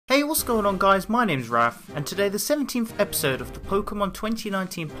Hey, what's going on guys, my name's Raf, and today the 17th episode of the Pokemon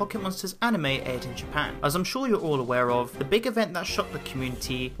 2019 Pocket Monsters anime aired in Japan. As I'm sure you're all aware of, the big event that shocked the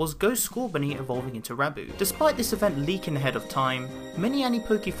community was Ghost Scorbunny evolving into Rabu. Despite this event leaking ahead of time, many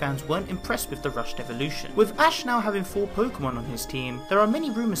Anime-Poke fans weren't impressed with the rushed evolution. With Ash now having 4 Pokemon on his team, there are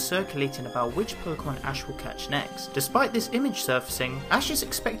many rumours circulating about which Pokemon Ash will catch next. Despite this image surfacing, Ash is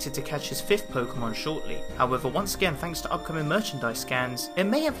expected to catch his 5th Pokemon shortly. However, once again thanks to upcoming merchandise scans, it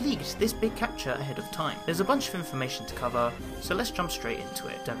may have leaked this big capture ahead of time. There's a bunch of information to cover, so let's jump straight into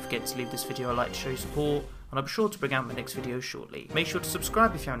it. Don't forget to leave this video a like to show your support, and I'll be sure to bring out my next video shortly. Make sure to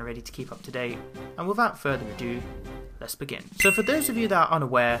subscribe if you haven't already to keep up to date, and without further ado, let's begin. So for those of you that are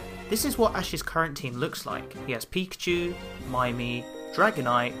unaware, this is what Ash's current team looks like. He has Pikachu, Mimey,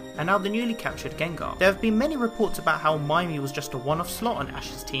 Dragonite, and now the newly captured Gengar. There have been many reports about how Mimey was just a one-off slot on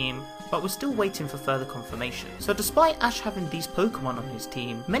Ash's team, but we're still waiting for further confirmation. So despite Ash having these Pokemon on his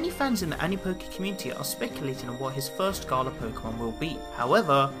team, many fans in the Anime-Poke community are speculating on what his first Gala Pokemon will be.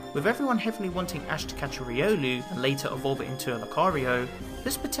 However, with everyone heavily wanting Ash to catch a Riolu and later evolve it into a Lucario,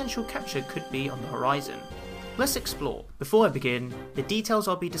 this potential capture could be on the horizon. Let's explore. Before I begin, the details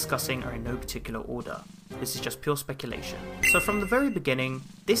I'll be discussing are in no particular order. This is just pure speculation. So from the very beginning,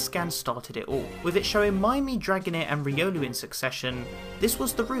 this scan started it all. With it showing Mimey, Dragonite and Riolu in succession, this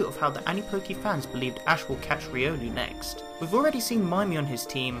was the root of how the Anime-Poke fans believed Ash will catch Riolu next. We've already seen Mimey on his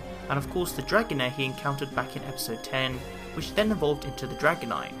team, and of course the Dragonite he encountered back in episode 10, which then evolved into the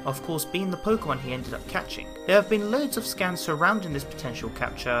Dragonite, of course being the Pokemon he ended up catching. There have been loads of scans surrounding this potential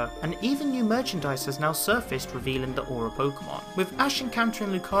capture, and even new merchandise has now surfaced revealing the Aura Pokemon. With Ash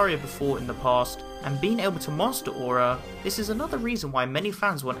encountering Lucario before in the past, and being able to master Aura, this is another reason why many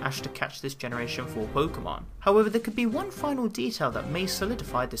fans want Ash to catch this Generation 4 Pokemon. However, there could be one final detail that may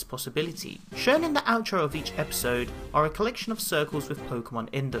solidify this possibility. Shown in the outro of each episode are a collection of circles with Pokemon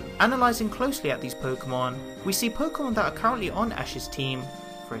in them. Analysing closely at these Pokemon, we see Pokemon that are currently on Ash's team,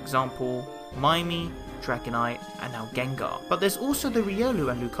 for example, Mimey, Dragonite, and now Gengar. But there's also the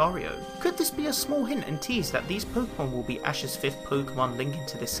Riolu and Lucario. Could this be a small hint and tease that these Pokemon will be Ash's 5th Pokemon linking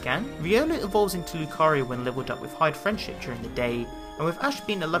to this scan? Riolu evolves into Lucario when leveled up with Hyde Friendship during the day, and with Ash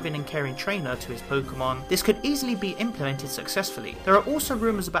being a loving and caring trainer to his Pokemon, this could easily be implemented successfully. There are also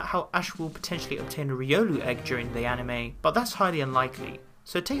rumours about how Ash will potentially obtain a Riolu egg during the anime, but that's highly unlikely.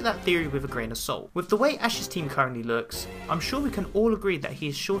 So take that theory with a grain of salt. With the way Ash's team currently looks, I'm sure we can all agree that he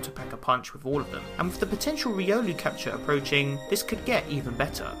is sure to pack a punch with all of them. And with the potential Riolu capture approaching, this could get even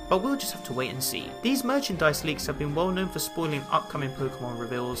better, but we'll just have to wait and see. These merchandise leaks have been well known for spoiling upcoming Pokemon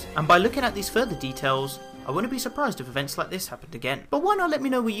reveals, and by looking at these further details, I wouldn't be surprised if events like this happened again. But why not let me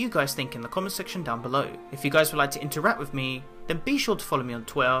know what you guys think in the comment section down below. If you guys would like to interact with me, then be sure to follow me on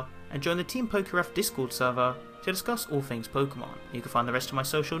Twitter and join the Team PokeRef Discord server to discuss all things Pokemon. You can find the rest of my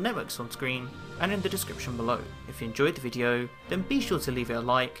social networks on screen and in the description below. If you enjoyed the video, then be sure to leave it a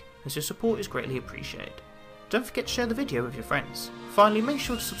like, as your support is greatly appreciated. Don't forget to share the video with your friends. Finally, make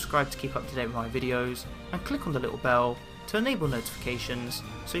sure to subscribe to keep up to date with my videos, and click on the little bell to enable notifications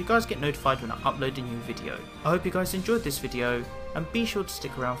so you guys get notified when I upload a new video. I hope you guys enjoyed this video, and be sure to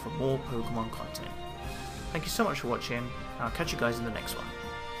stick around for more Pokemon content. Thank you so much for watching, and I'll catch you guys in the next one.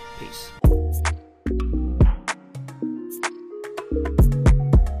 Peace.